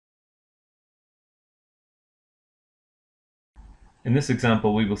In this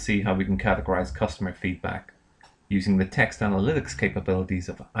example, we will see how we can categorize customer feedback using the text analytics capabilities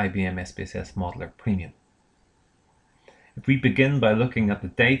of IBM SPSS Modeler Premium. If we begin by looking at the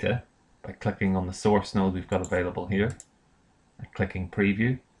data by clicking on the source node we've got available here and clicking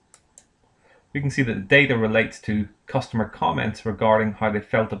preview, we can see that the data relates to customer comments regarding how they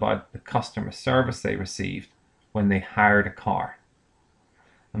felt about the customer service they received when they hired a car.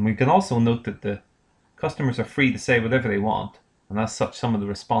 And we can also note that the customers are free to say whatever they want, and as such some of the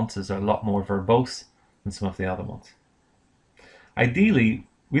responses are a lot more verbose than some of the other ones. Ideally,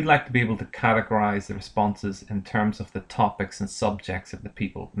 we'd like to be able to categorize the responses in terms of the topics and subjects that the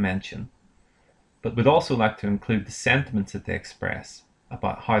people mention, but we'd also like to include the sentiments that they express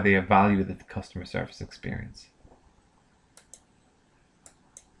about how they evaluated the customer service experience.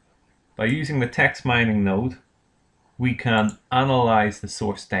 By using the text mining node, we can analyze the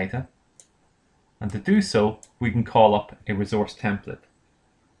source data, and to do so we can call up a resource template.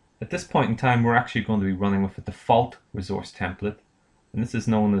 At this point in time, we're actually going to be running with a default resource template, and this is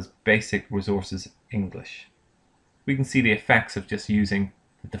known as Basic Resources English. We can see the effects of just using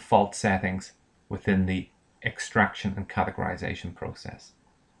the default settings within the extraction and categorization process.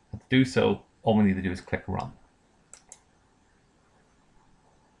 And to do so, all we need to do is click Run.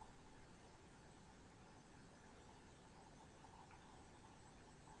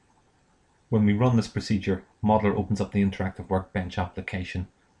 When we run this procedure, Modeler opens up the interactive workbench application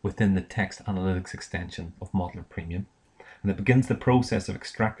within the text analytics extension of Modeler Premium, and it begins the process of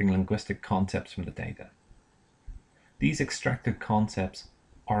extracting linguistic concepts from the data. These extracted concepts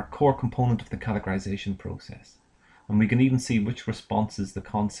are a core component of the categorization process, and we can even see which responses the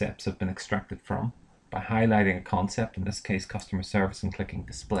concepts have been extracted from by highlighting a concept, in this case customer service, and clicking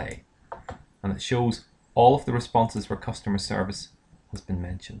display, and it shows all of the responses where customer service has been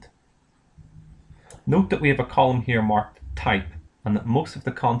mentioned. Note that we have a column here marked type, and that most of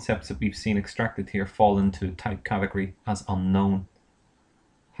the concepts that we've seen extracted here fall into a type category as unknown.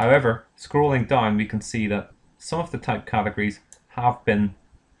 However, scrolling down, we can see that some of the type categories have been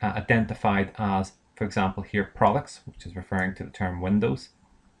identified as, for example here, products, which is referring to the term windows,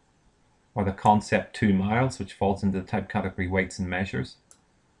 or the concept 2 miles, which falls into the type category weights and measures,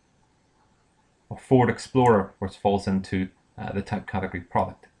 or Ford Explorer, which falls into the type category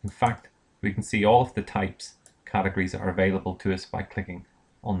product. In fact, we can see all of the types categories that are available to us by clicking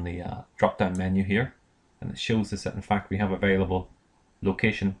on the drop-down menu here, and it shows us that in fact we have available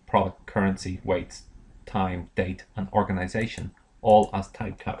location, product, currency, weights, time, date, and organization, all as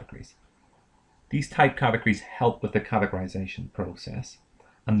type categories. These type categories help with the categorization process,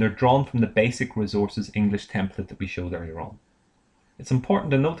 and they're drawn from the Basic Resources English template that we showed earlier on. It's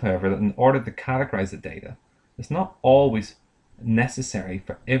important to note, however, that in order to categorize the data, it's not always necessary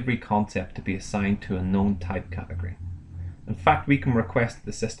for every concept to be assigned to a known type category. In fact, we can request that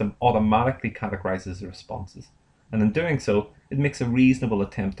the system automatically categorizes the responses, and in doing so, it makes a reasonable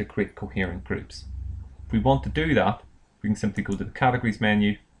attempt to create coherent groups. If we want to do that, we can simply go to the Categories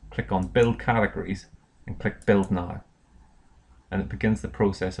menu, click on Build Categories, and click Build Now, and it begins the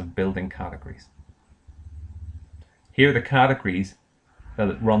process of building categories. Here are the categories that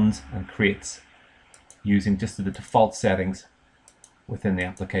it runs and creates using just the default settings within the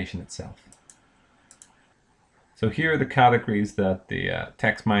application itself. So here are the categories that the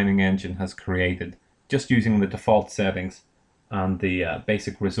text mining engine has created just using the default settings and the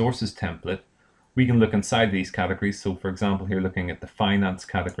basic resources template. We can look inside these categories. So for example, here looking at the finance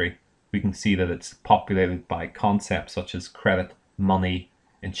category, we can see that it's populated by concepts such as credit, money,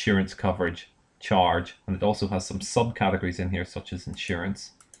 insurance coverage, charge, and it also has some subcategories in here such as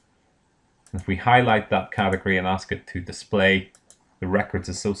insurance. And if we highlight that category and ask it to display the records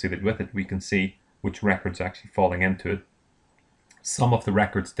associated with it, we can see which records are actually falling into it. Some of the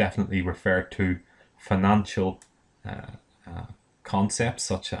records definitely refer to financial concepts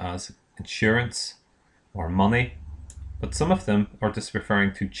such as insurance or money, but some of them are just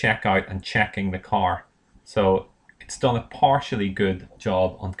referring to checkout and checking the car. So it's done a partially good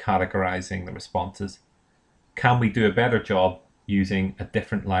job on categorizing the responses. Can we do a better job using a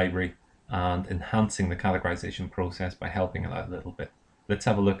different library and enhancing the categorization process by helping it out a little bit? Let's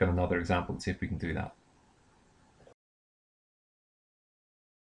have a look at another example and see if we can do that.